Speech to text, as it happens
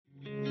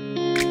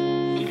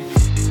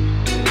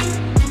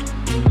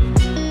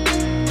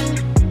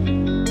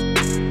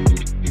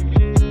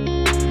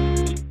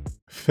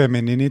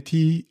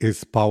Femininity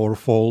is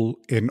powerful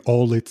in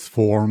all its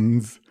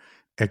forms.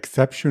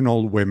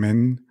 Exceptional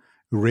women,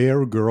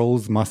 rare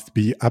girls must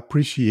be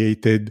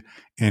appreciated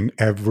in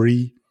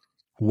every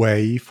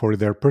way for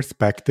their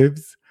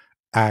perspectives,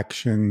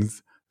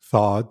 actions,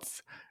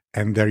 thoughts,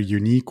 and their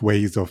unique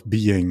ways of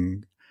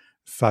being.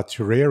 Such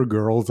rare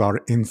girls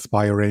are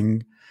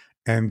inspiring,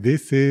 and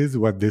this is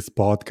what this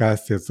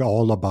podcast is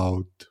all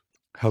about.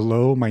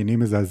 Hello, my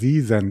name is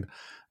Aziz, and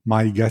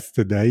my guest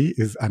today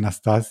is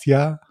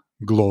Anastasia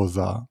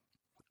Gloza.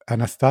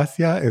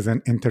 Anastasia is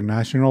an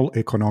international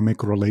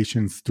economic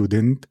relations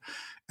student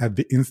at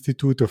the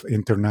Institute of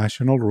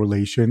International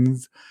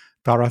Relations,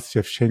 Taras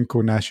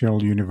Shevchenko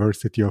National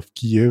University of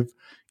Kiev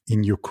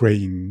in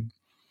Ukraine.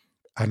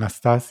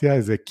 Anastasia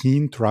is a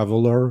keen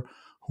traveler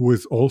who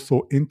is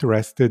also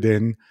interested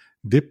in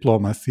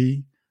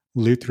diplomacy,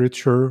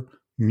 literature,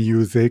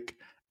 music,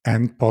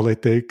 and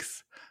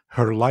politics.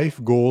 Her life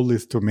goal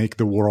is to make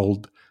the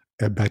world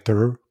a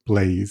better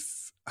place.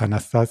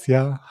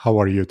 Anastasia, how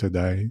are you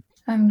today?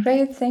 I'm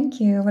great, thank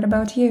you. What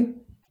about you?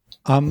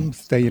 I'm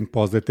staying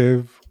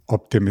positive,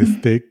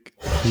 optimistic,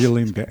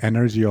 feeling the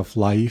energy of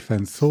life,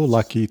 and so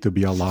lucky to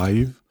be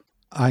alive.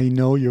 I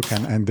know you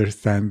can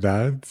understand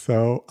that,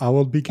 so I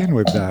will begin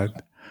with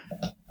that.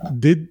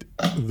 Did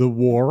the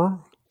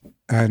war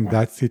and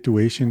that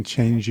situation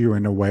change you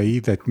in a way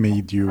that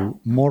made you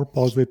more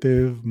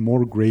positive,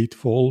 more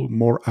grateful,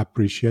 more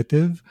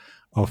appreciative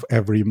of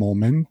every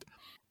moment?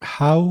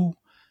 How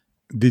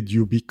did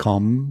you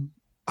become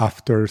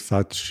after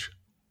such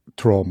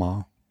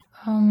trauma?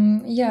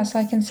 Yes,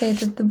 I can say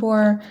that the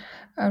war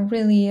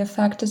really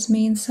affected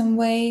me in some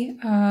way,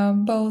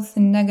 both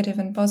in negative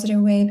and positive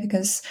way,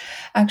 because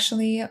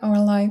actually our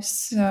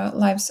lives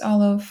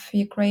all of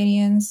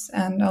Ukrainians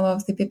and all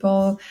of the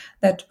people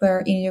that were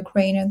in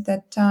Ukraine at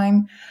that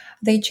time,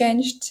 they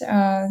changed.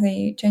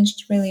 They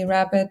changed really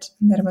rapid.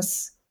 That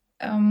was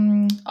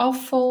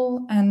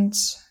awful and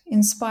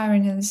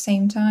inspiring at the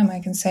same time, I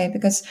can say,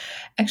 because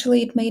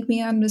actually it made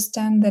me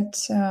understand that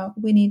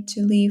we need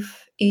to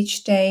live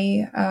each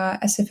day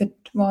as if it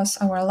was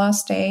our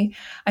last day.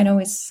 I know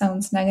it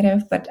sounds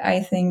negative, but I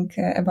think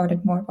about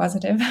it more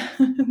positive,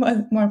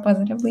 more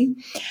positively.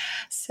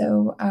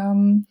 So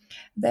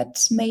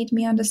that made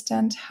me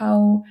understand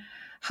how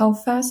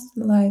fast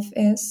life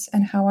is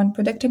and how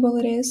unpredictable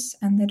it is,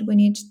 and that we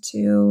need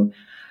to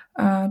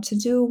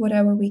do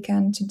whatever we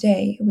can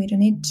today.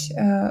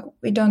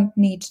 We don't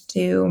need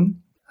to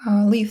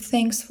leave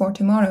things for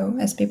tomorrow,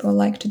 as people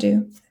like to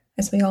do,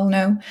 as we all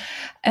know.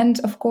 And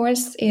of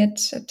course, it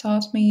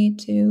taught me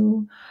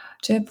to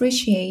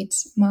appreciate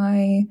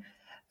my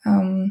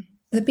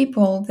the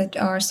people that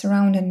are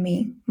surrounding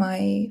me,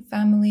 my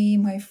family,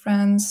 my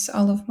friends,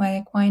 all of my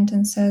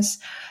acquaintances.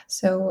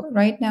 So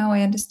right now,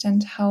 I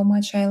understand how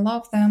much I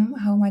love them,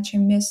 how much I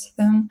miss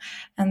them,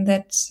 and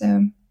that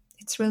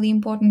it's really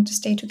important to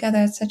stay together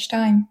at such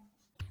time.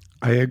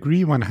 I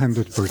agree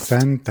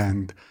 100%.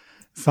 And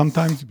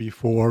sometimes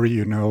before,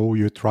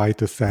 you try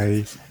to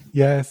say,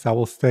 yes, I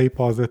will stay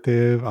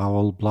positive, I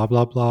will blah,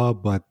 blah, blah.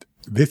 But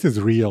this is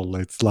real.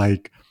 It's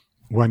like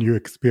when you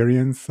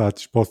experience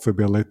such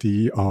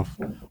possibility of,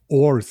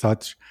 or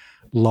such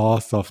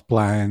loss of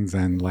plans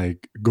and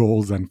like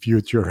goals and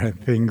future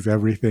and things,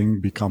 everything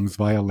becomes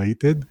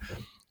violated.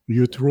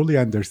 You truly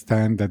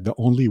understand that the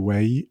only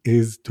way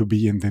is to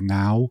be in the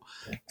now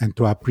and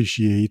to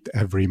appreciate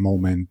every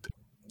moment.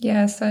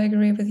 Yes, I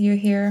agree with you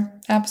here.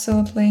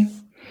 Absolutely.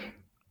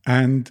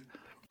 And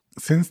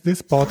since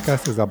this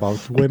podcast is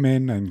about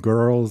women and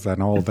girls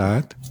and all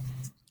that,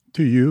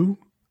 to you,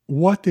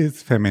 what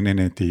is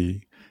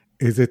femininity?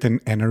 Is it an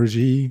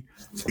energy?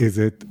 Is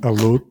it a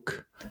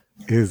look?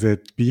 Is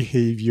it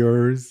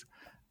behaviors?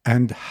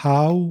 And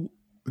how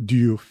do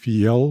you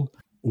feel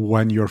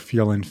when you're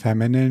feeling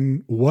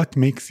feminine? What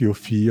makes you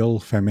feel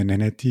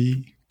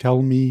femininity?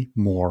 Tell me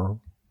more.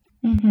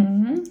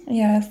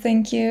 Yeah,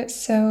 thank you.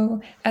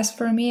 So, as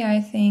for me, I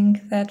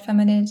think that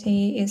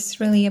femininity is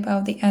really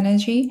about the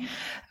energy,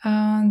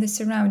 the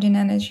surrounding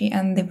energy,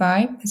 and the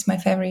vibe. It's my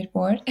favorite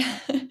word.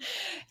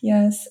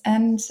 Yes,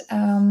 and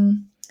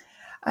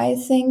I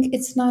think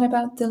it's not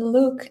about the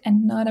look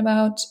and not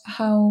about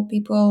how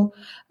people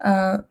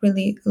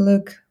really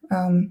look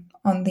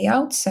on the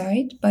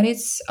outside, but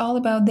it's all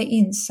about the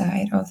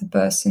inside of the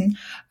person.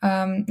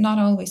 Not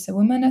always a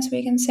woman, as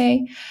we can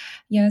say.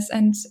 Yes,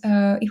 and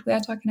if we are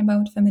talking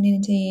about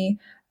femininity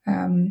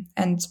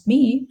and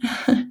me,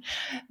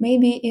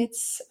 maybe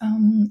it's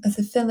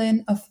the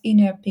feeling of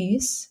inner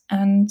peace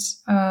and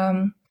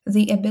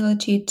the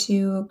ability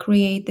to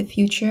create the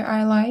future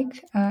I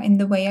like in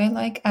the way I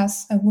like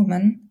as a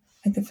woman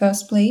at the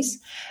first place,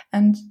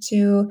 and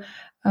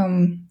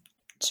um,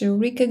 to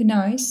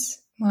recognize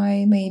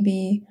my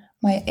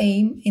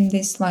aim in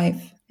this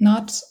life,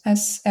 not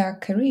as a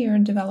career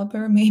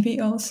developer, maybe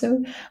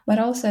also, but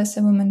also as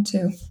a woman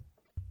too.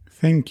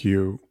 Thank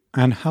you.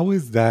 And how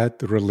is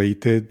that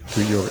related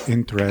to your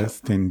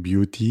interest in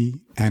beauty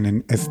and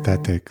in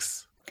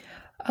aesthetics?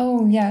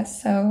 Oh,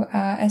 yes. So,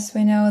 as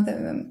we know,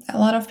 a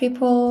lot of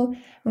people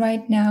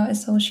right now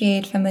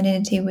associate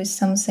femininity with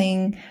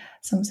something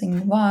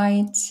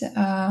white.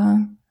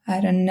 I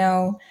don't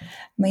know,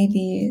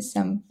 maybe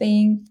some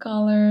pink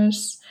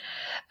colors,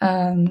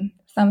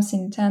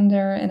 something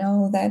tender, and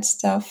all that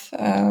stuff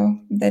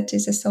that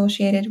is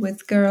associated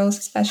with girls,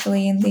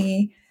 especially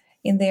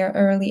in their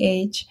early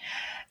age.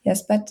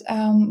 Yes, but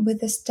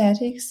with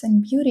aesthetics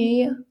and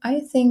beauty,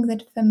 I think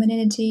that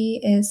femininity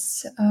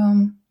is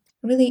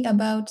really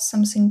about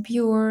something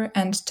pure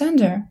and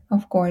tender,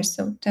 of course.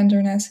 So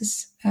tenderness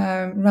is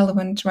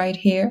relevant right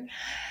here.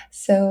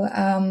 So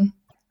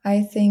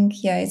I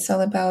think, yeah, it's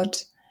all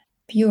about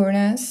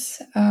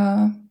pureness.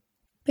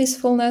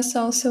 Peacefulness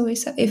also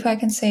is, if I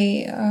can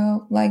say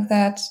like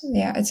that.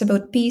 Yeah, it's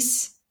about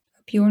peace,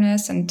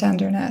 pureness, and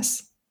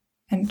tenderness,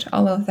 and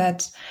all of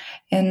that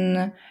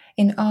in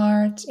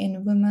art,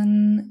 in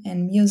women,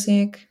 in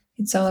music.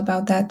 It's all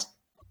about that.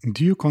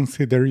 Do you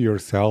consider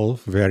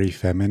yourself very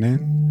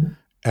feminine?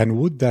 And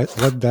would that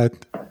what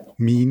that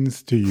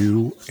means to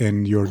you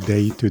in your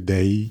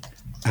day-to-day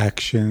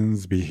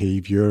actions,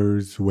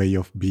 behaviors, way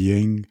of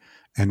being,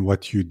 and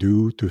what you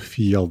do to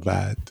feel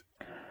that?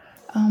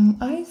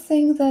 I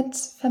think that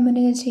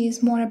femininity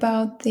is more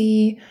about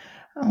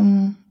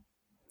um,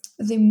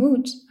 the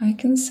mood, I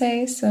can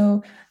say.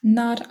 So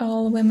not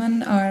all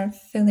women are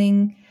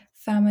feeling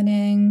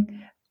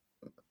feminine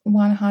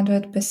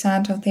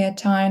 100% of their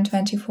time,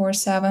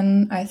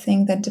 24/7. I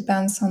think that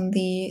depends on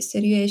the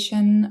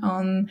situation,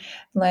 on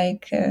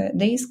like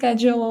day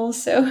schedule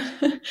also,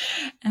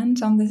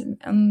 and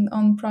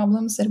on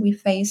problems that we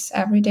face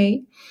every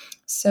day.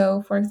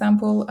 So for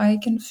example, I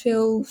can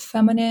feel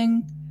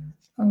feminine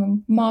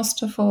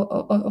most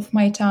of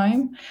my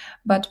time,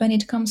 but when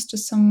it comes to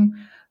some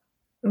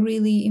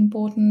really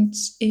important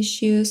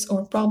issues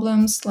or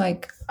problems,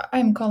 like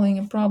I'm calling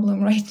a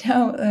problem right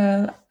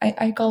now,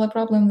 I call a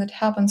problem that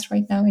happens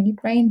right now in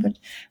Ukraine, but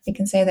we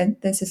can say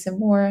that this is a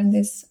war, and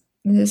this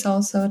is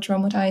also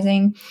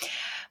traumatizing.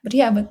 But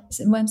yeah, but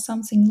when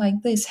something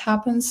like this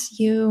happens,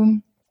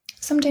 you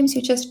sometimes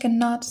you just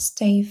cannot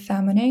stay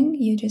feminine.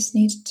 You just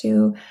need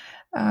to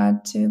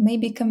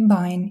maybe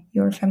combine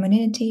your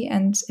femininity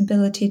and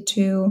ability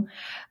to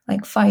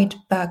like fight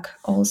back,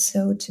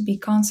 also to be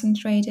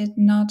concentrated,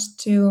 not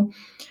to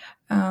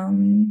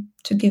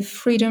give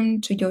freedom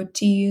to your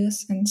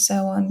tears and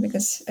so on,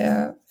 because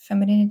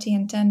femininity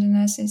and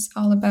tenderness is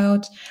all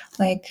about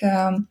like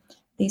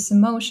these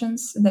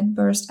emotions that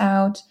burst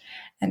out.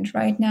 And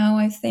right now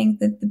I think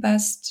that the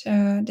best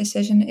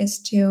decision is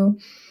to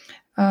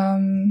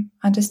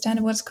understand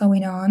what's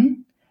going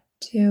on,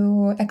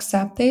 to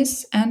accept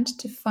this, and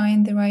to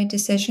find the right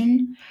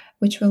decision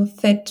which will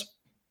fit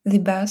the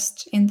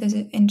best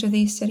into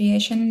this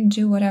situation.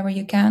 Do whatever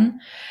you can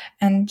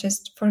and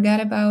just forget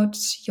about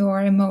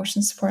your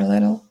emotions for a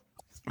little.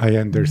 I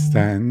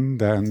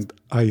understand and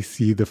I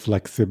see the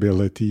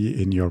flexibility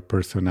in your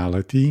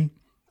personality.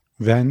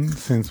 Then,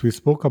 since we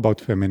spoke about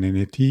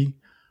femininity,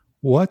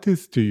 what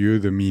is to you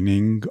the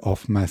meaning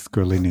of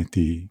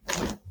masculinity?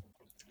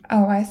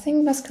 Oh, I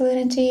think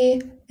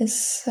masculinity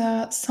is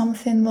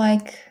something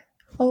like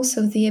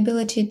also the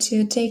ability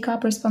to take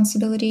up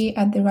responsibility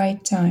at the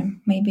right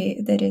time.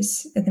 Maybe that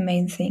is the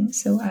main thing.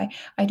 So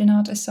I do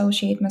not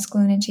associate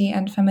masculinity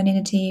and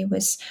femininity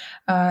with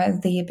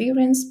the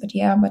appearance, but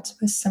yeah, but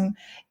with some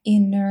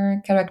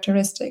inner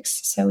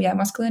characteristics. So yeah,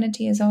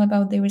 masculinity is all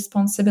about the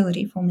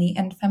responsibility for me,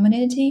 and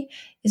femininity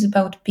is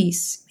about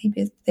peace.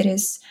 Maybe that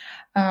is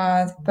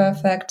the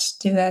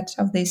perfect duet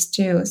of these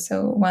two.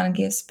 So one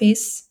gives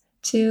peace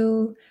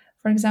to,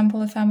 for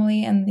example, a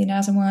family, and the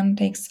other one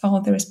takes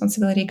all the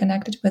responsibility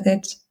connected with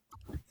it.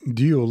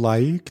 Do you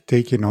like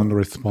taking on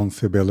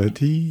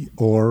responsibility,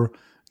 or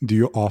do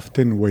you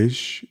often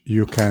wish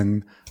you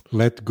can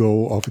let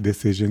go of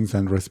decisions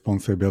and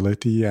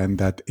responsibility and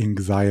that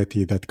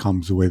anxiety that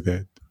comes with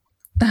it?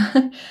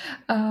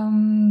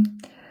 um,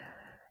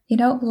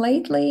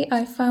 lately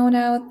I found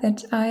out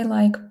that I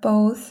like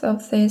both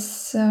of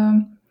this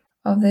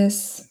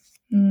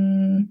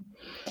mm,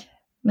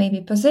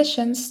 maybe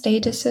positions,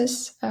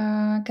 statuses,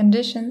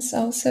 conditions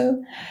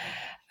also.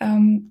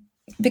 Um,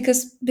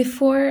 because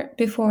before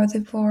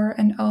the war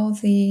and all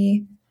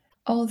the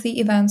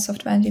events of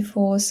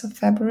 24th of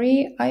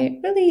February, I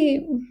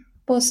really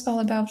was all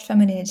about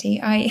femininity.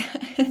 I,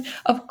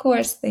 of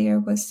course, there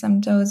was some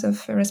dose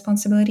of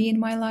responsibility in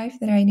my life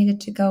that I needed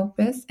to cope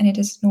with, and it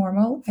is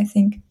normal. I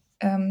think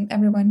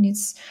everyone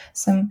needs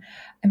some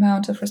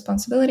amount of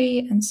responsibility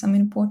and some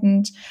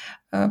important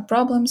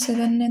problems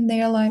even in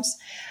their lives.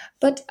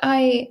 But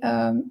I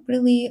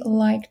really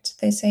liked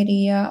this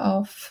idea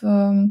of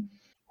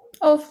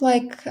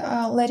like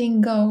letting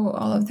go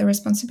all of the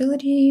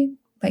responsibility,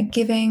 like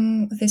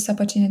giving this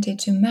opportunity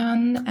to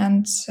men,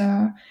 and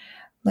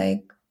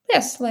like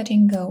yes,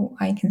 letting go,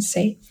 I can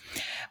say.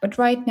 But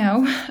right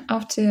now,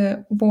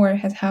 after war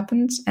has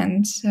happened,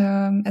 and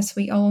as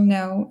we all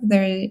know,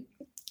 there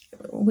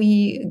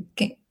we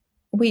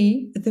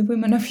we the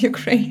women of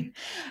Ukraine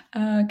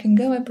can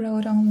go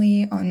abroad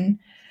only on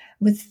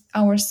with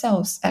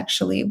ourselves,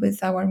 actually,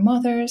 with our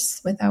mothers,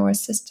 with our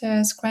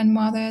sisters,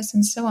 grandmothers,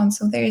 and so on.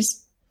 So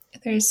there's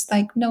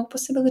like no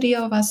possibility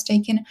of us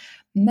taking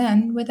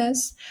men with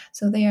us.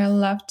 So they are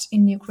left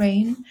in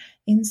Ukraine,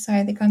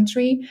 inside the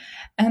country.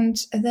 And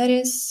that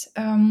is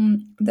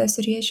the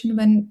situation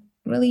when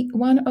really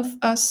one of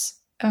us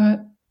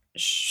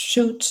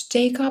should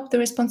take up the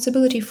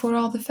responsibility for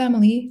all the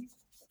family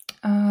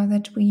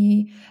that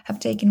we have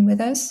taken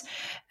with us.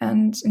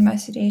 And in my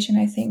situation,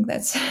 I think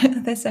that's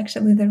that's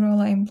actually the role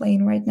I'm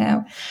playing right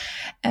now.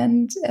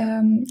 And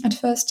at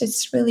first,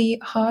 it's really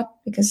hard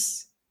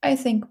because I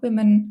think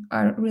women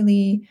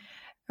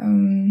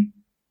um,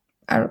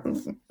 are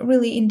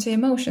really into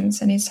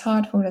emotions, and it's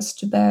hard for us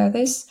to bear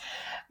this.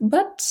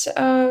 But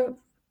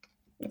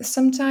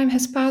some time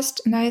has passed,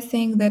 and I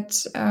think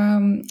that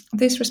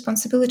this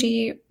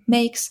responsibility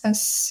makes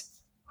us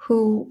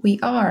who we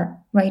are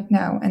right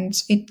now,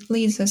 and it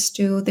leads us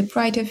to the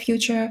brighter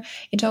future.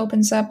 It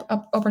opens up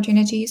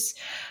opportunities,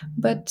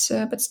 but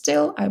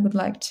still, I would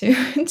like to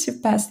to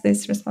pass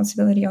this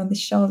responsibility on the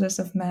shoulders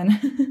of men.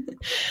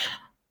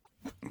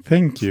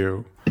 Thank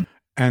you.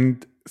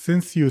 And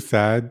since you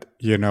said,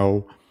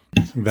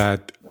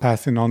 that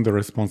passing on the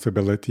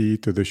responsibility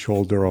to the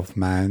shoulder of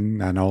man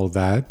and all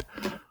that,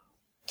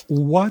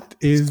 what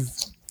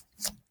is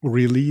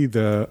really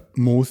the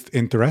most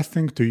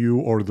interesting to you,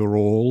 or the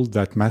role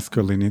that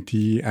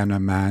masculinity and a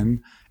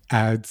man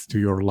adds to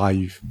your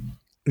life?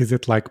 Is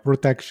it like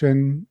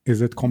protection?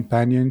 Is it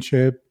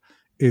companionship?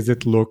 Is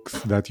it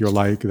looks that you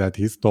like, that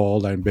he's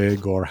tall and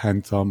big or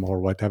handsome or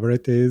whatever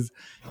it is?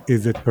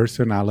 Is it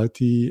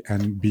personality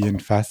and being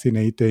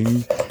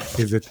fascinating?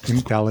 Is it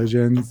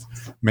intelligence?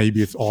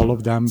 Maybe it's all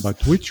of them,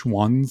 but which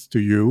ones to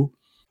you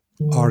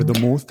are the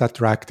most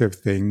attractive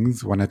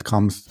things when it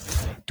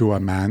comes to a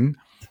man,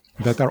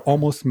 that are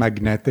almost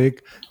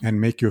magnetic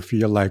and make you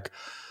feel like,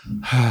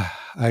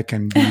 I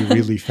can be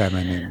really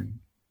feminine?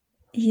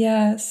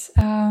 Yes.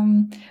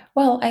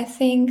 Well, I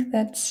think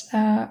that's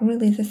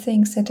really the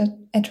things that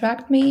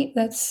attract me.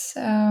 That's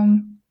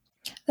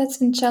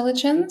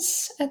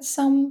intelligence at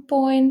some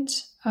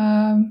point.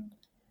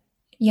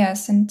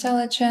 Yes,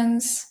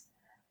 intelligence.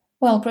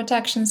 Well,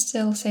 protection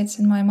still sits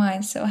in my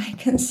mind, so I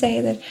can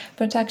say that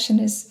protection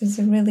is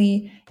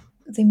really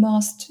the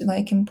most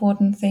like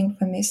important thing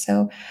for me.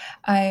 So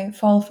I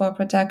fall for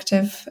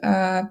protective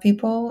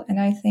people,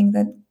 and I think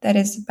that that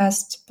is the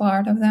best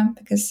part of them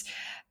because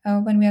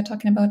when we are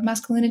talking about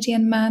masculinity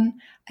and man,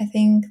 I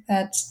think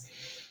that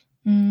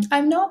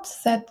I'm not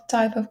that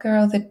type of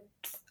girl that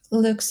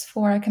looks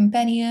for a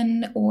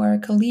companion or a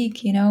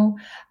colleague, in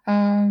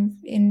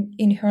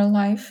her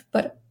life.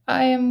 But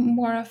I am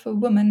more of a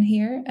woman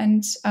here,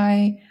 and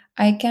I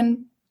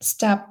can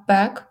step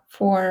back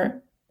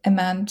for a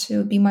man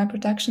to be my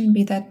protection,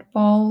 be that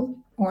wall,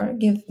 or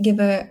give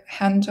a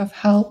hand of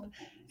help,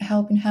 a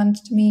helping hand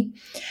to me.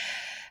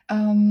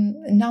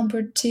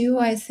 Number two,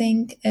 I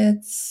think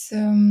it's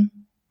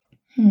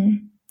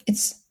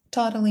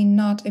totally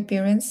not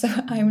appearance. So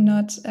I'm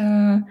not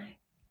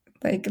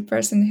like a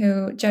person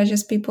who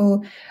judges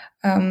people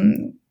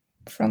um,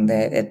 from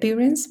their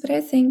appearance, but I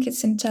think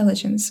it's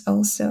intelligence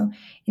also.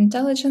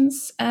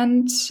 Intelligence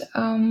and,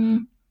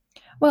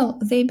 well,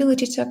 the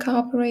ability to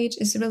cooperate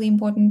is really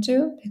important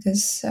too,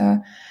 because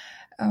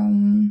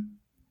um,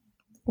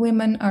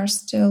 women are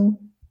still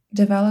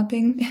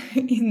developing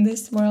in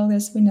this world,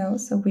 as we know.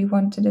 So we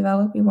want to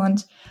develop, we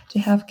want to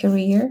have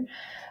career.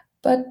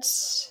 But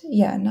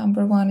yeah,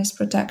 number one is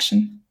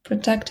protection.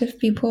 Protective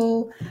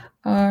people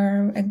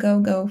are a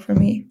go-go for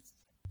me.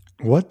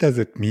 What does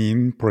it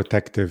mean,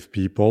 protective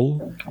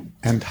people?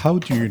 And how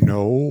do you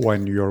know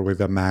when you're with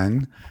a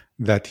man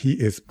that he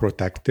is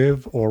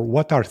protective? Or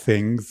what are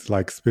things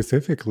like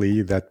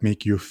specifically that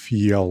make you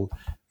feel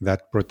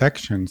that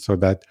protection, so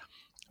that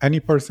any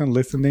person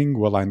listening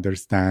will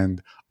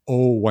understand,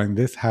 oh, when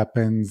this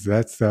happens,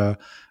 that's the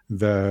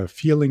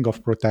feeling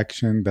of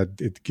protection that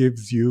it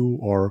gives you,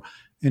 or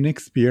an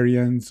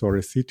experience or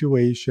a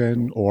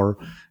situation, or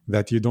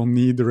that you don't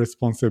need the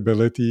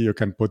responsibility, you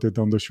can put it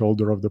on the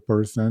shoulder of the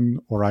person,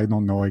 or I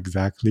don't know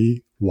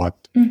exactly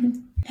what.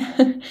 Mhm.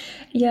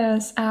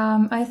 Yes,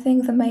 I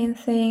think the main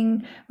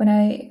thing when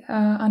I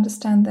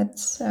understand that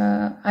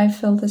I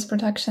feel this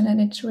protection and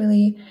it's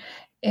really,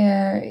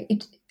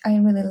 it I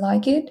really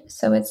like it.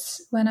 So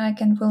it's when I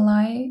can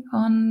rely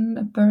on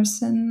a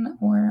person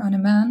or on a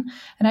man,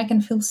 and I can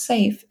feel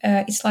safe.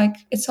 It's like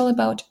it's all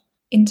about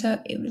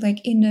inner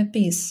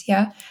peace,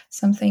 yeah,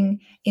 something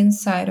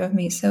inside of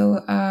me.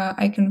 So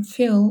I can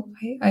feel.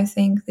 I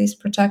think this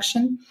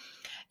protection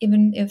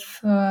even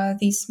if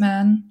this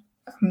man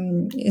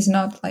is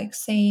not like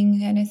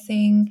saying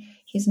anything,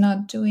 he's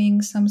not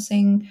doing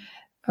something,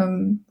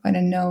 I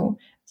don't know,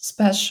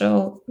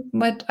 special,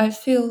 but I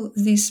feel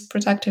this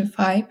protective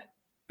vibe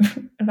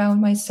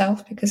around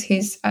myself because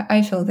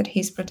I feel that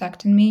he's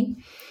protecting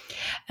me,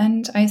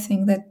 and I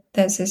think that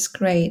this is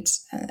great,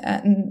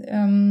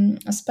 and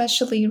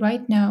especially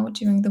right now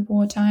during the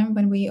wartime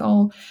when we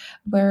all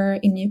were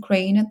in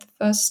Ukraine at the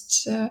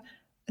first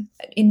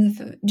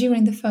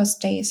during the first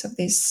days of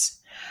this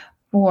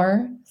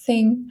war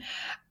thing,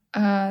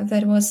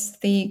 that was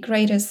the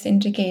greatest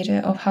indicator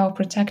of how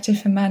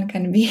protective a man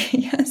can be.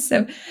 Yeah,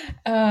 so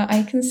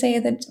I can say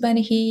that when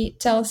he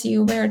tells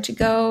you where to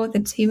go,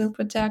 that he will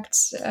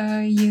protect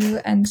you,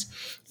 and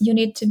you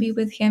need to be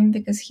with him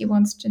because he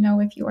wants to know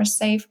if you are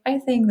safe. I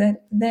think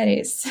that that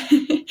is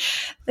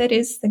that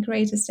is the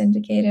greatest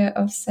indicator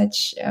of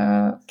such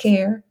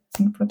care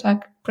and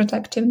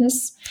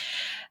protectiveness.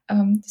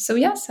 So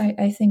yes,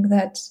 I think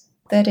that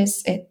that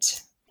is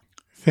it.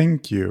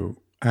 Thank you.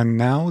 And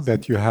now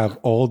that you have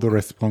all the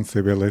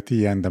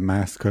responsibility and the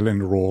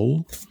masculine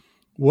role,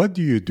 what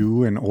do you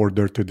do in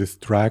order to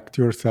distract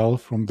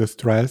yourself from the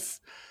stress,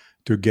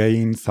 to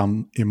gain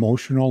some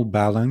emotional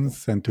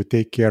balance, and to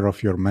take care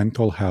of your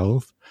mental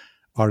health?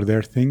 Are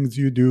there things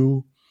you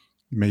do?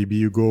 Maybe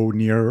you go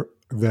near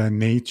the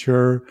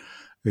nature,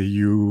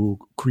 you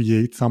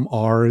create some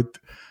art,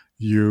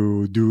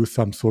 you do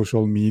some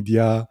social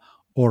media,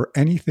 or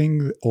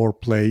anything, or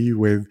play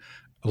with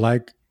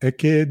like a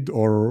kid,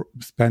 or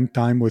spend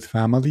time with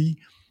family.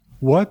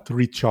 What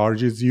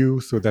recharges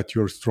you so that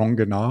you're strong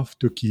enough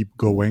to keep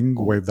going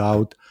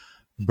without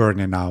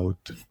burning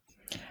out?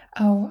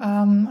 Oh,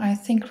 I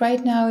think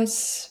right now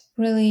it's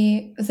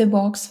really the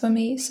walks for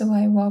me. So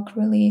I walk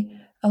really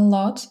a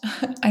lot.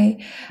 I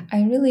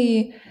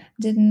really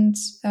didn't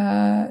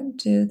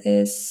do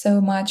this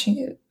so much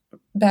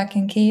back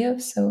in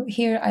Kiev. So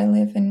here I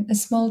live in a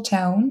small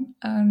town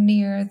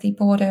near the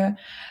border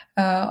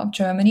of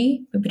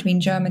Germany,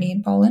 between Germany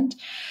and Poland.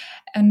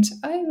 And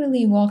I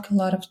really walk a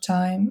lot of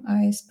time.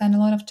 I spend a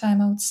lot of time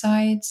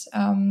outside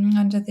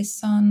under the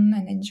sun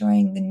and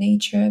enjoying the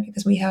nature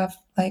because we have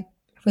like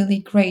really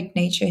great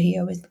nature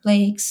here with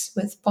lakes,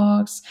 with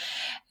parks,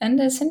 and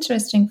that's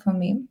interesting for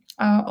me.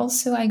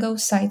 Also, I go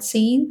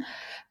sightseeing.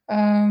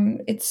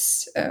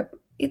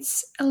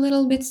 It's a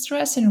little bit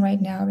stressing right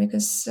now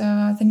because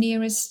the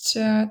nearest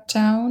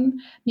town,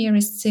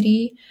 nearest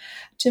city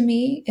to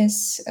me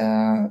is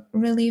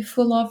really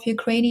full of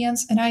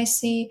Ukrainians, and I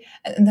see,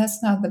 and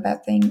that's not the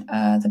bad thing.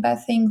 The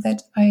bad thing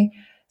that I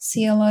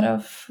see a lot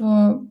of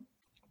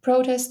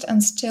protest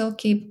and still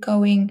keep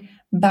going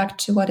back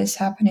to what is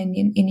happening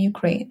in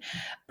Ukraine.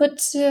 But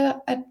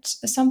at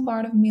some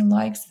part of me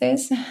likes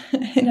this,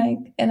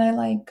 and I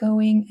like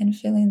going and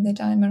feeling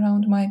that I'm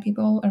around my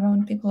people,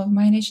 around people of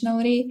my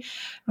nationality,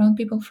 around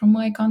people from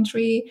my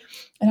country,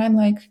 and I'm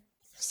like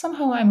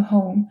somehow I'm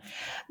home.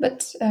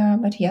 But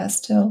yeah,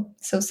 still.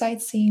 So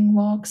sightseeing,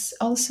 walks.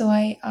 Also,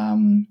 I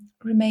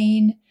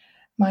remain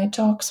my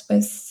talks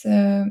with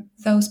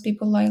those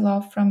people I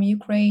love from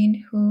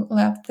Ukraine who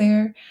left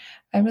there.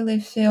 I really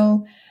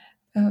feel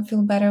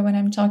better when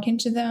I'm talking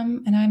to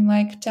them and I'm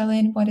like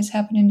telling what is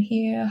happening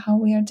here, how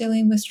we are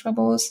dealing with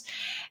troubles,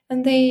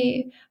 and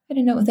they, I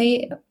don't know,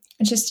 they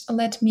just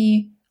let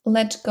me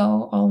let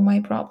go all my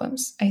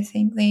problems. I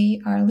think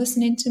they are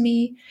listening to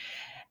me,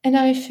 and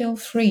I feel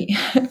free.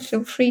 I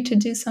feel free to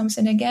do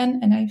something again,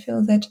 and I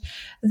feel that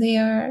they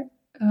are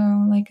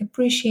like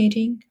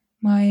appreciating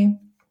my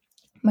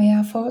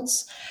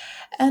efforts,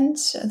 and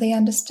they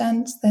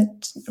understand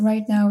that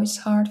right now it's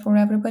hard for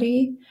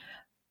everybody,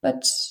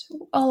 but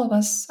all of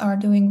us are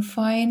doing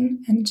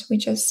fine, and we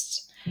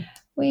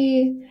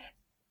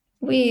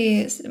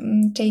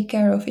take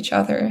care of each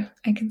other.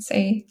 I can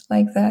say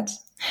like that.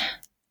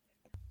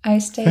 I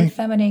stay Thank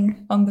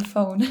feminine on the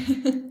phone.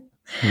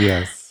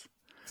 Yes.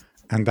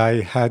 And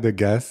I had a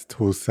guest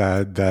who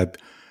said that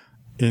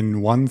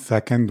in 1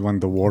 second, when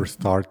the war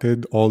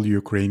started, all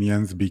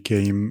Ukrainians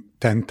became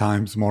 10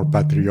 times more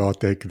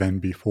patriotic than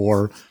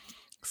before.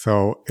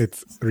 So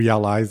it's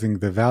realizing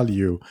the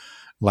value.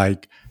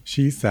 Like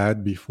she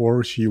said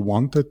before, she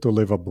wanted to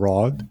live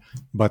abroad,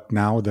 but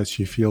now that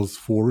she feels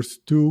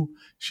forced to,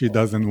 she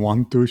doesn't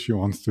want to. She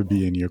wants to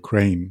be in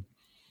Ukraine.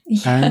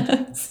 And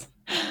Yes.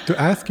 to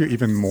ask you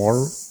even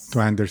more to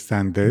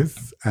understand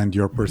this and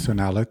your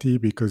personality,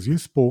 because you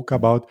spoke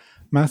about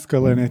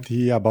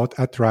masculinity, about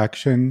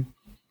attraction.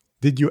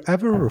 Did you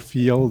ever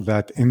feel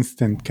that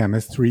instant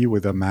chemistry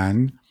with a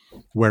man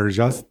where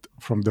just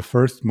from the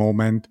first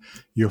moment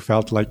you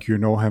felt like you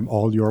know him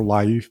all your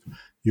life,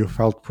 you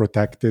felt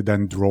protected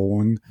and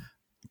drawn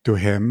to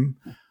him?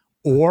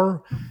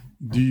 Or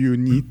do you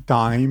need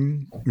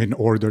time in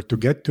order to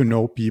get to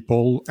know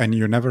people and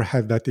you never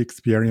had that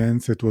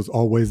experience? It was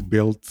always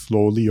built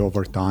slowly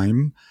over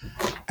time.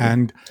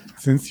 And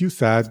since you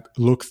said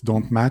looks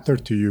don't matter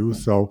to you,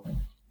 so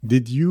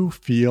did you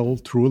feel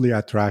truly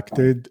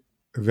attracted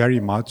very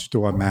much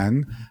to a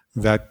man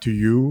that to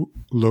you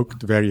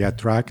looked very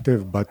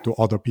attractive, but to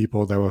other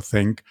people they will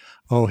think,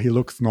 oh, he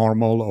looks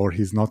normal or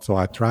he's not so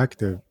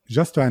attractive?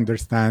 Just to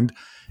understand,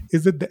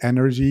 is it the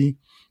energy?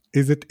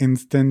 Is it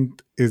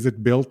instant? Is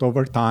it built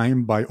over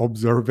time by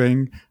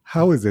observing?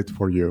 How is it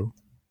for you?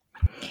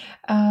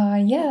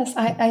 Yes,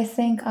 I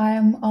think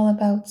I'm all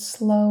about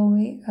slow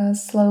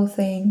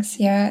things.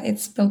 Yeah,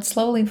 it's built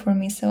slowly for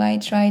me, so I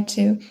try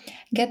to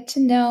get to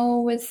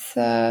know with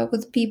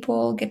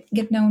people,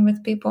 get known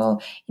with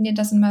people, and it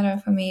doesn't matter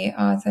for me.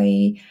 Are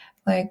they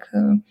like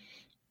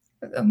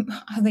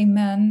are they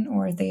men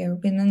or they are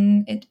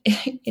women?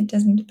 It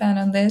doesn't depend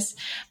on this.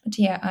 But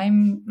yeah,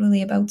 I'm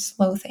really about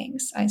slow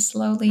things. I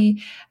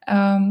slowly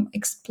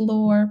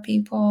explore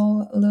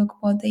people,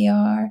 look what they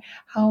are,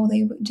 how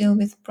they deal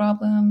with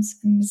problems,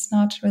 and it's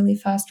not really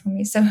fast for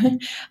me. So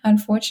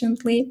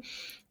unfortunately,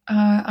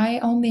 I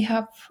only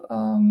had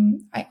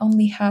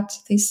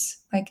this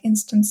like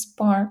instant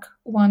spark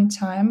one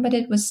time, but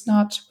it was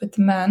not with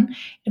a man.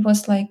 It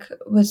was like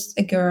with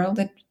a girl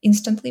that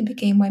instantly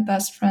became my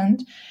best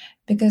friend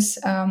because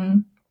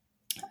that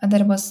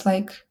was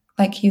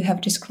like you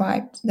have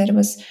described. That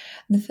was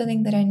the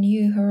feeling that I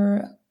knew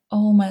her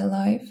all my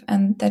life,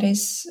 and that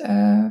is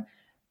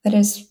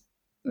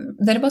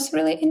that was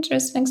really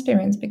interesting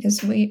experience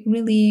because we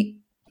really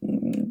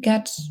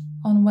get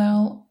on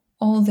well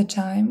all the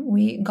time.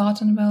 We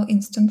got on well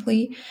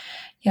instantly.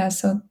 Yeah,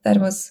 so that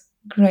was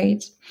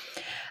great.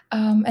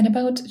 And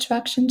about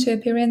attraction to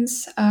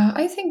appearance,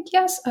 I think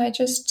yes. I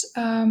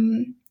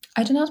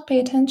do not pay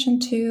attention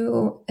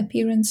to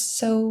appearance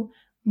so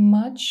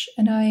much,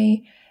 and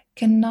I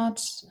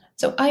cannot.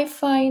 So I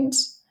find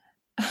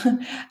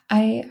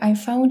I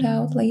found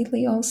out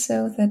lately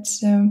also that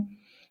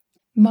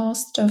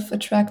most of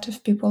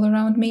attractive people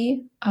around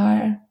me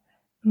are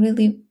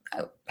really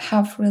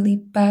have really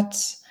bad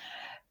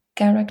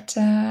character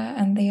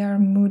and they are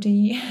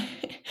moody.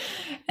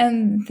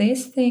 And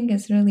this thing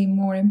is really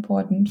more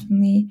important for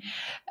me.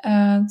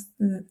 uh,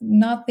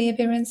 Not the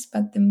appearance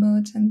but the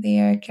mood and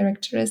their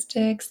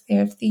characteristics,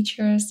 their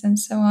features, and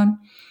so on.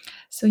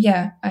 So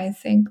yeah, I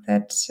think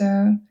that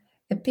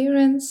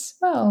appearance,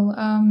 well,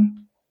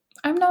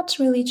 I'm not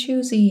really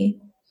choosy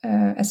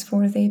as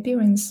for the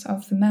appearance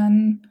of the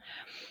man,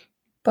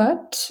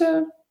 but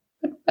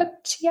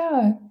but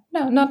yeah,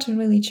 no, not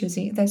really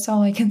choosy. That's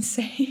all I can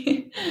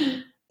say.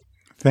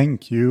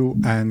 Thank you.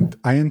 And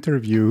I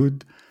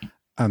interviewed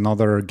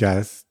another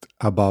guest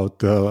about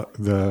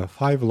the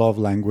five love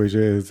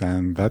languages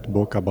and that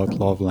book about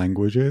love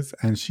languages.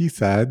 And she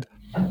said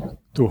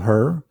to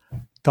her,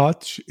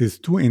 touch is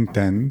too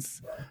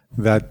intense,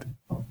 that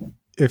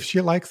if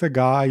she likes a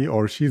guy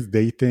or she's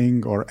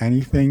dating or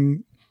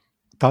anything,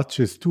 touch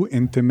is too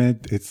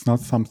intimate. It's not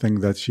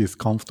something that she's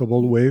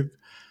comfortable with,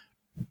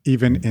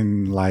 even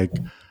in like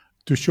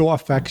to show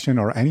affection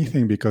or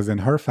anything, because in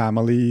her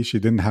family, she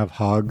didn't have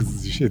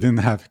hugs, she didn't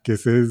have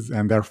kisses,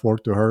 and therefore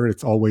to her,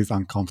 it's always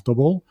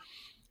uncomfortable.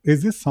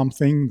 Is this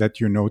something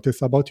that you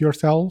notice about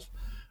yourself?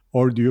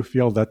 Or do you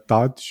feel that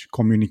touch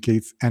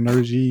communicates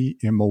energy,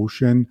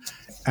 emotion,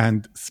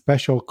 and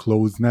special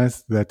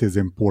closeness that is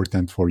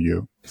important for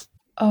you?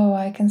 Oh,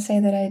 I can say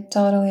that I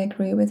totally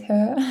agree with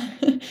her.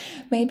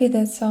 Maybe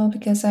that's all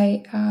because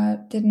I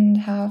didn't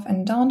have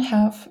and don't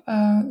have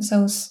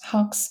those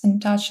hugs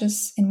and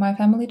touches in my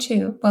family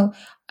too. Well,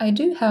 I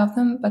do have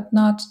them, but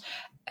not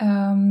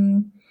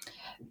um,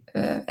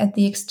 at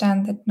the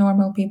extent that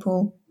normal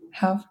people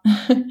have.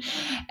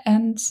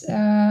 And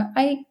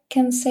I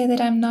can say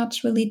that I'm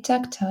not really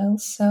tactile.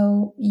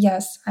 So,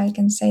 yes, I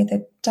can say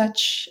that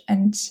touch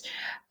and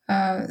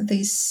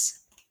this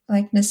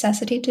like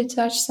necessity to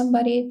touch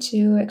somebody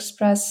to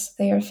express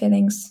their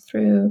feelings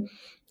through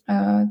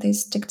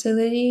this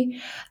tactility,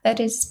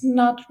 that is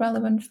not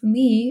relevant for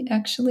me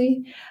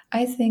actually.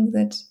 I think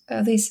that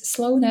this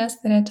slowness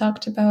that I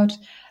talked about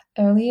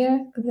earlier,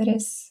 that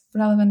is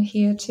relevant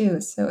here too.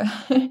 So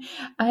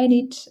I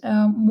need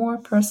more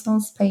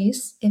personal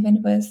space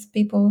even with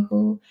people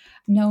who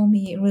know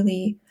me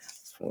really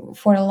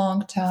for a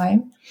long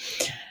time.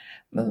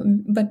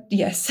 But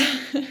yes,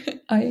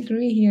 I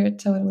agree here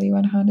totally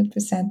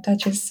 100%.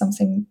 Touch is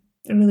something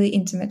really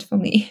intimate for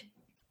me.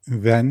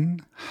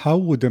 Then, how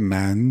would a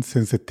man,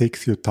 since it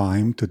takes you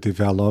time to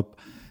develop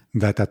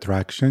that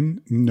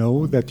attraction,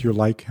 know that you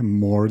like him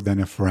more than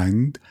a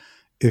friend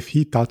if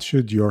he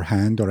touched your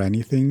hand or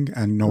anything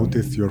and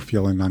noticed you're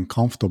feeling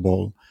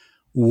uncomfortable?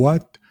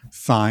 What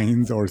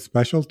signs or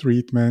special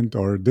treatment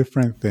or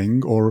different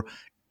thing, or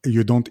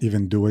you don't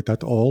even do it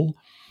at all,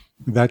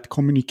 that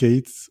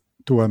communicates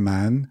to a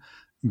man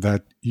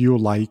that you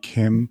like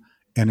him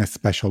in a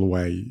special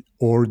way?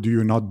 Or do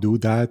you not do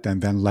that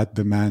and then let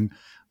the man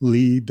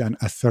lead and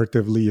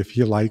assertively, if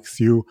he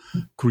likes you,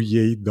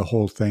 create the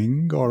whole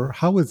thing? Or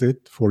how is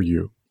it for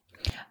you?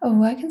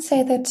 Oh, I can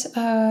say that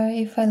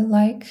if I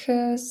like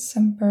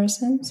some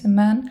person, some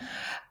man,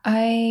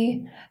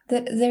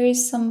 there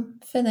is some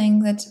feeling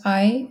that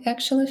I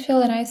actually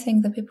feel, and I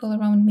think the people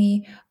around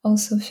me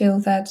also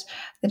feel that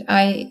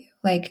I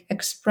like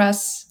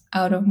express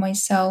out of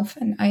myself,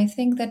 and I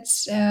think that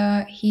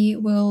he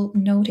will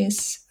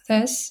notice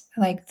this,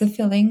 like the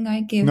feeling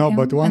I give No,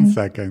 but him, one and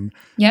second.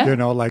 yeah.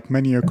 Like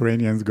many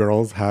Ukrainians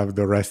girls have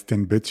the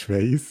resting bitch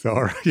face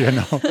or,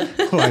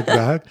 like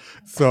that.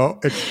 So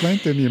explain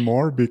to me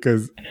more,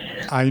 because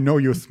I know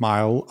you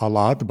smile a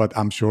lot, but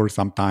I'm sure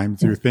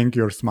sometimes you think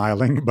you're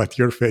smiling, but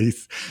your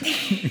face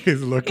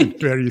is looking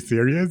very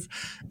serious.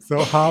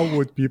 So how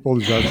would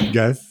people just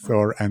guess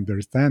or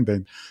understand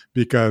it?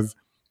 Because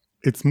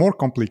it's more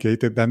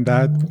complicated than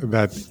that,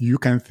 that you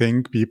can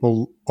think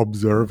people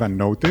observe and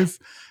notice.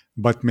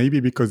 but maybe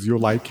because you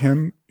like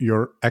him,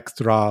 you're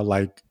extra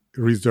like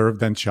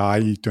reserved and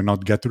shy to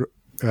not get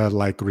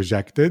like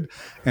rejected,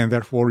 and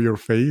therefore your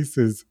face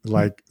is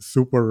like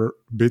super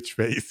bitch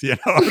face,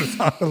 or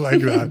something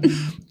like that.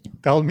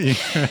 Tell me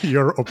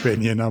your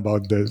opinion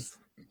about this.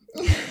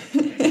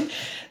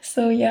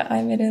 So yeah, I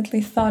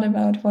immediately thought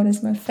about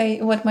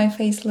what my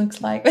face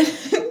looks like when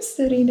I'm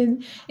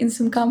sitting in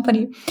some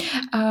company.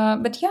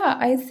 But yeah,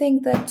 I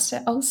think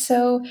that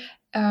also.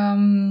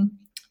 Um,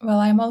 well,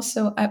 I'm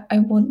also I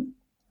want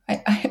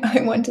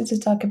I wanted to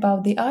talk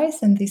about the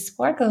eyes and the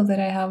sparkle that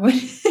I have when,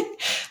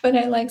 when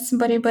I like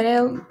somebody, but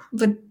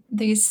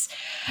this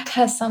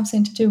has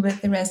something to do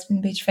with the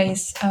Western beach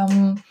face.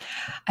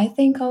 I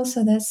think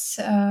also that's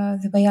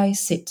the way I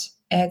sit.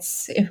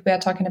 It's if we are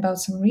talking about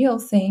some real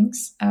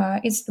things,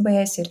 it's the way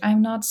I sit.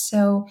 I'm not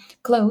so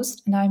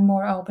closed, and I'm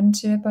more open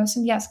to a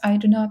person. Yes, I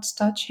do not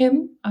touch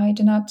him. I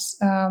do not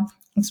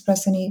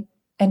express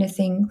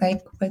anything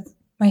like with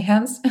my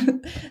hands,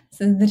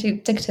 so the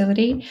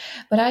tactility.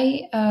 But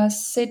I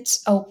sit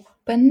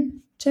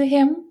open to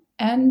him,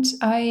 and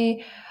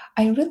I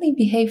really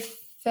behave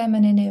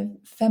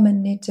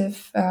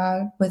feminative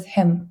with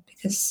him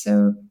because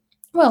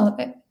well,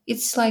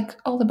 it's like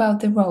all about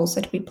the roles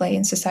that we play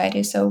in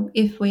society. So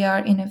if we are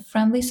in a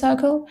friendly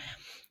circle,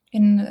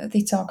 in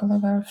the circle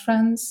of our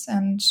friends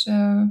and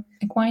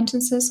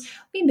acquaintances,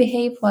 we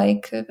behave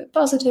like a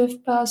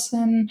positive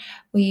person.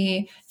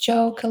 We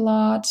joke a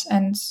lot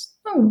and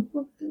oh,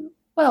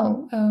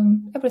 well,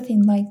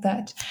 everything like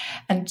that.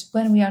 And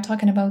when we are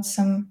talking about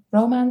some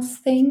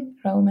romance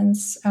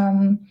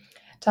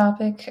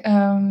topic,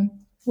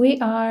 we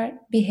are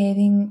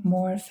behaving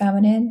more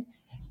feminine,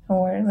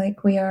 or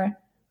like we are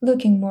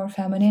looking more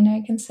feminine,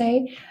 I can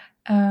say.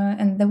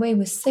 And the way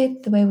we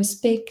sit, the way we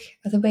speak,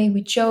 the way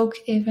we joke,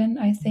 even,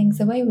 I think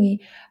the way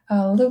we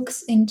look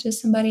into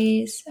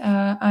somebody's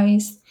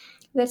eyes,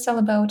 that's all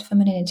about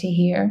femininity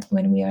here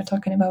when we are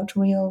talking about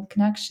real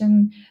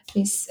connection,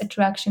 this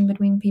attraction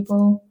between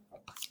people.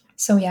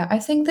 So yeah, I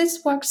think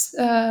this works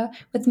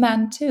with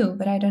men too,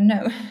 but I don't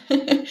know.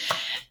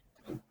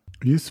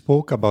 You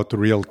spoke about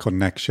real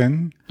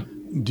connection.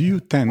 Do you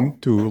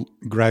tend to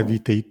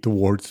gravitate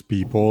towards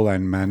people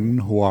and men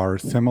who are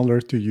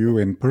similar to you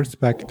in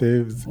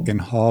perspectives, in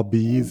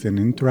hobbies, in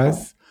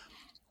interests?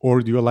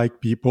 Or do you like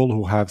people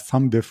who have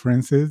some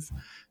differences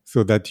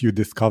so that you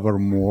discover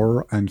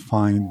more and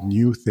find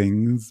new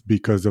things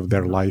because of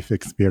their life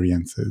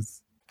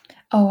experiences?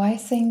 Oh,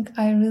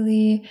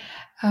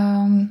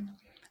 um,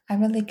 I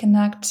really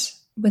connect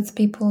with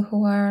people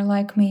who are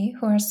like me,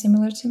 who are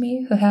similar to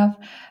me, who have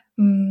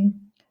um,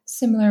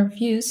 similar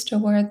views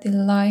toward the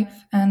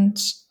life and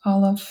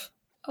all of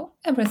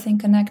everything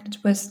connected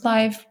with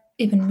life,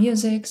 even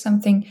music,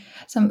 some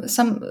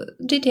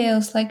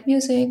details like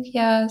music,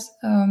 yes,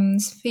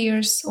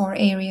 spheres or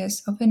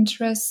areas of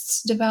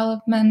interests,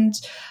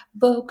 development,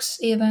 books,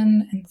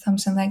 even, and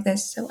something like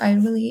this. So I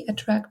really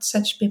attract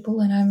such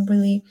people, and I'm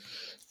really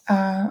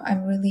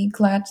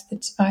glad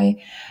that I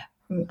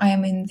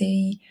am in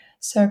the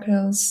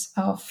circles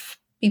of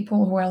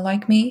people who are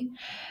like me.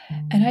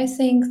 And I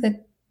think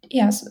that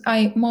yes, um,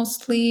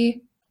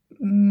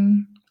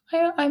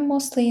 I'm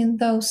mostly in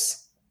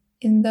those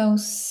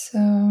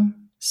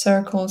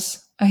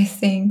circles. I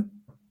think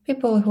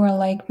people who are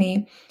like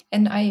me,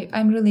 and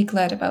I'm really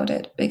glad about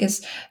it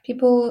because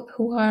people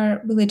who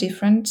are really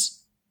different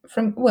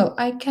from, well,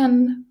 I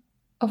can,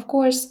 of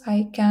course,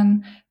 I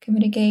can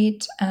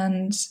communicate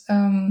and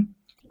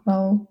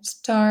well,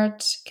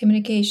 start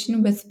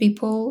communication with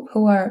people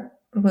who are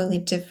really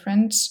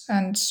different,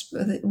 and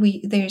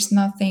we there's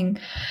nothing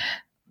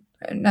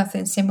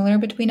similar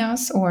between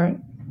us, or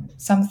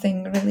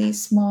something really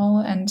small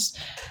and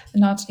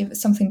not even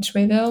something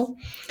trivial.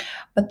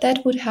 But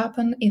that would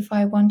happen if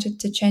I wanted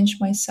to change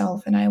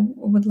myself and I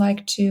would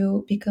like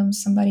to become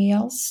somebody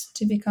else,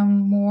 to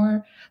become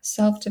more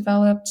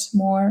self-developed,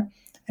 more,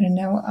 I don't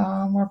know,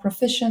 more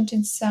proficient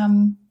in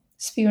some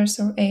spheres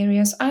or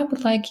areas. I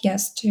would like,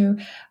 yes, to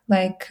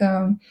like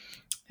to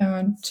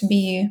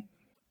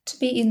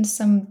be in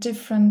some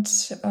different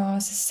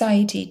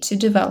society to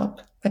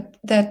develop, but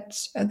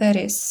that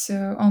is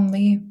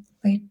only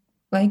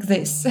like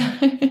this.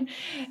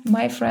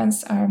 My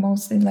friends are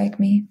mostly like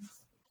me.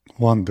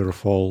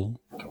 Wonderful.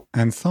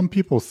 And some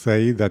people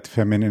say that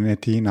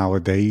femininity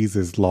nowadays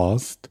is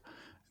lost.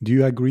 Do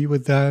you agree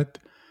with that?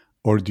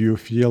 Or do you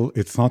feel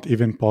it's not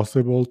even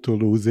possible to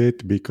lose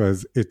it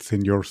because it's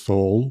in your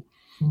soul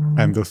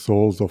and the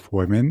souls of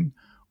women?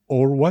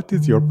 Or what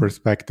is your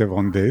perspective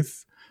on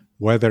this,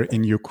 whether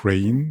in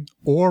Ukraine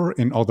or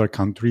in other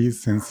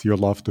countries, since you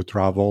love to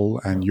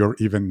travel and you're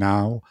even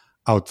now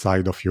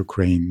outside of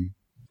Ukraine?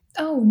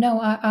 Oh no,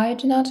 I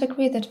do not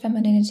agree that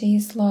femininity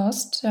is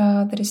lost.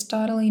 That is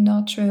totally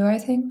not true, I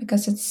think,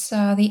 because it's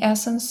the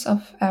essence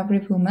of every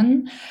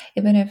woman,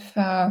 even if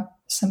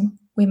some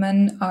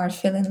women are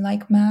feeling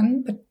like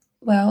men. But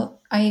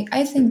well,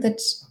 I think that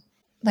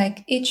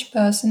like each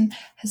person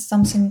has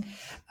something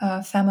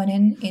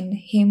feminine in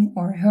him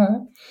or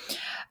her.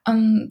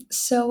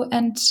 So,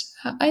 and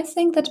I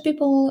think that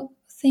people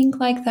think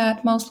like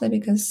that mostly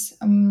because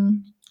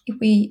if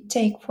we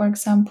take, for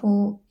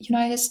example,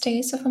 United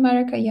States of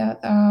America, yeah,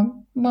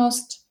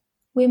 most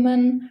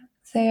women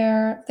they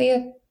are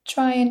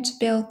trying to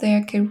build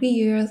their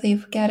career. They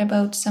forget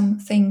about some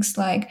things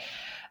like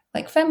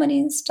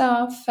feminine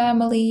stuff,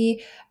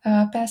 family,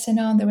 passing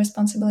on the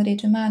responsibility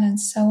to man, and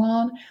so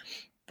on.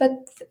 But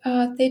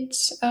it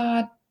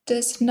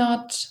does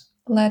not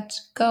let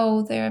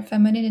go their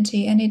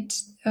femininity, and it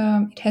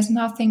has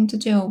nothing to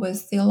do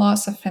with the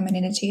loss of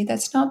femininity.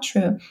 That's not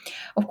true.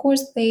 Of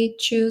course, they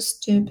choose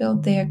to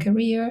build their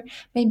career,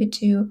 maybe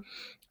to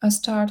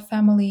start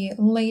family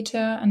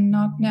later and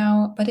not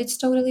now, but it's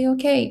totally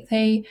okay.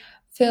 They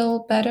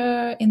feel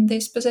better in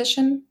this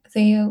position.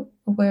 They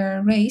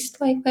were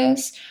raised like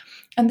this,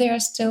 and they are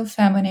still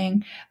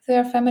feminine. They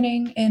are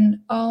feminine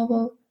in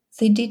all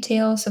the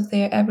details of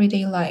their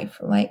everyday life,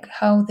 like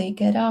how they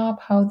get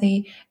up, how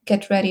they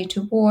get ready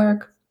to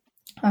work.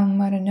 I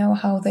don't know,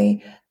 how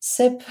they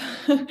sip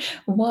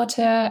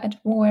water at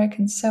work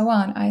and so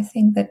on. I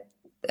think that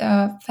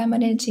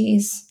femininity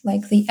is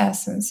like the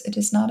essence. It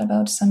is not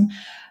about some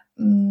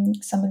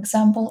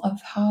example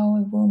of how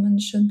a woman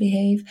should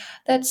behave.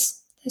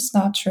 That's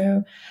not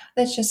true.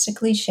 That's just a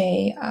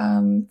cliche.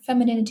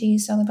 Femininity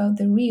is all about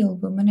the real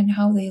woman and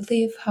how they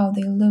live, how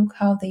they look,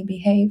 how they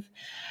behave.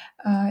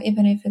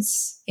 Even if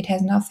it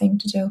has nothing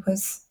to do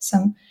with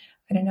some,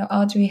 I don't know,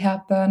 Audrey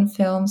Hepburn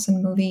films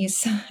and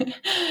movies.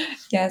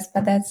 Yes,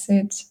 but that's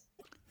it.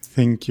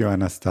 Thank you,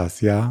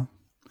 Anastasia.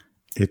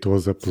 It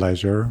was a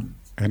pleasure,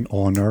 an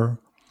honor,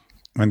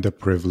 and a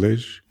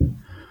privilege.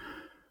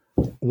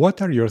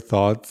 What are your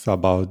thoughts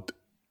about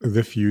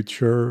the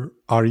future?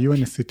 Are you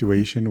in a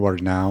situation where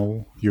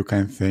now you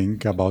can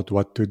think about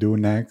what to do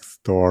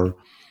next? Or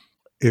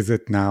is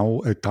it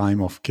now a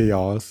time of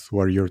chaos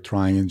where you're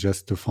trying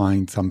just to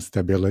find some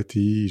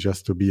stability,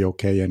 just to be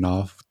okay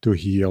enough to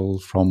heal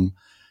from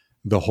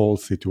the whole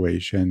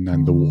situation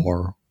and the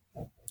war?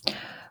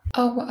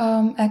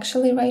 Oh,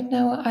 actually, right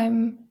now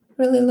I'm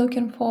really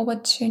looking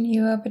forward to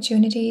new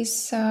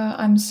opportunities.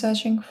 I'm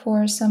searching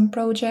for some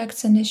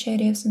projects,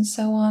 initiatives, and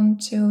so on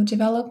to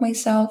develop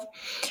myself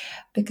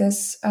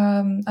because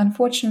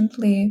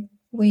unfortunately,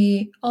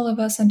 we all of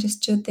us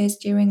understood this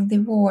during the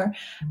war.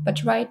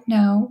 But right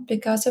now,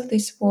 because of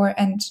this war,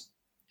 and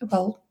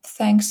well,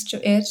 thanks to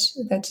it,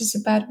 that is a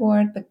bad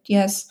word, but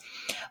yes,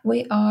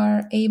 we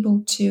are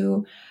able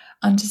to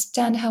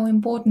understand how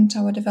important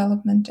our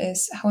development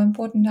is, how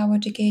important our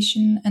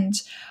education and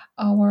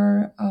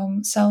our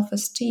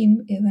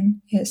self-esteem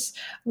even is.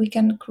 We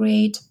can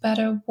create a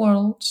better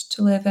world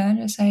to live in,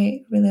 as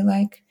I really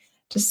like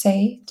to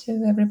say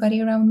to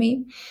everybody around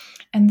me,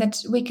 and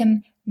that we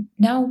can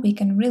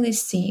really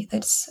see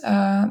that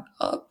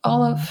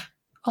all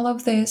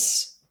of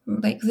this,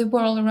 like the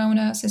world around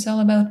us, is all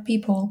about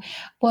people,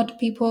 what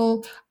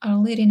people are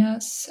leading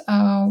us,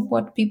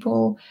 what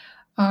people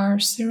are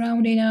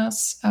surrounding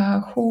us,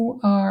 who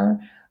are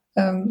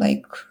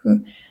like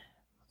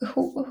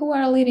who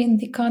are leading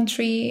the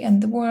country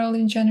and the world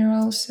in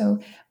general, so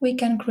we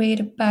can create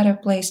a better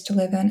place to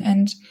live in.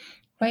 And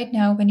right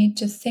now we need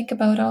to think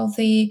about all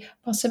the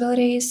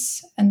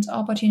possibilities and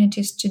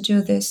opportunities to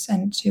do this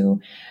and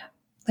to,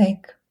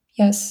 like,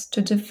 yes,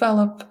 to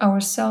develop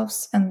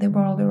ourselves and the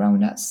world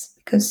around us,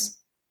 because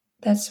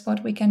that's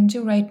what we can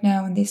do right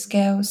now in this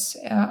chaos.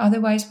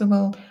 Otherwise we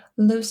will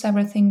lose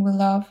everything we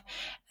love,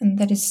 and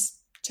that is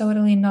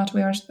totally not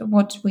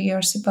what we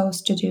are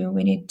supposed to do.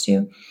 We need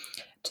to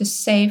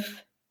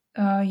save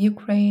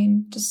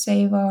Ukraine, to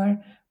save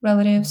our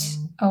relatives,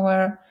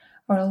 our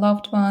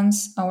loved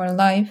ones, our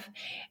life,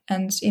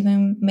 and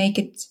even make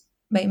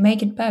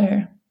it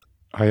better.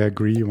 I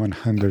agree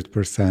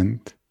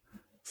 100%.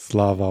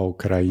 Slava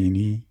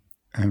Ukraini.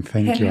 And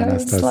thank you, Hello,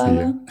 Anastasia.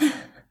 Slava.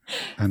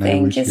 And I Thank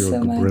you wish you a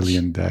so much.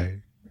 brilliant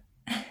day.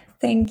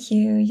 Thank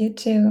you. You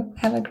too.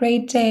 Have a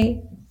great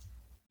day.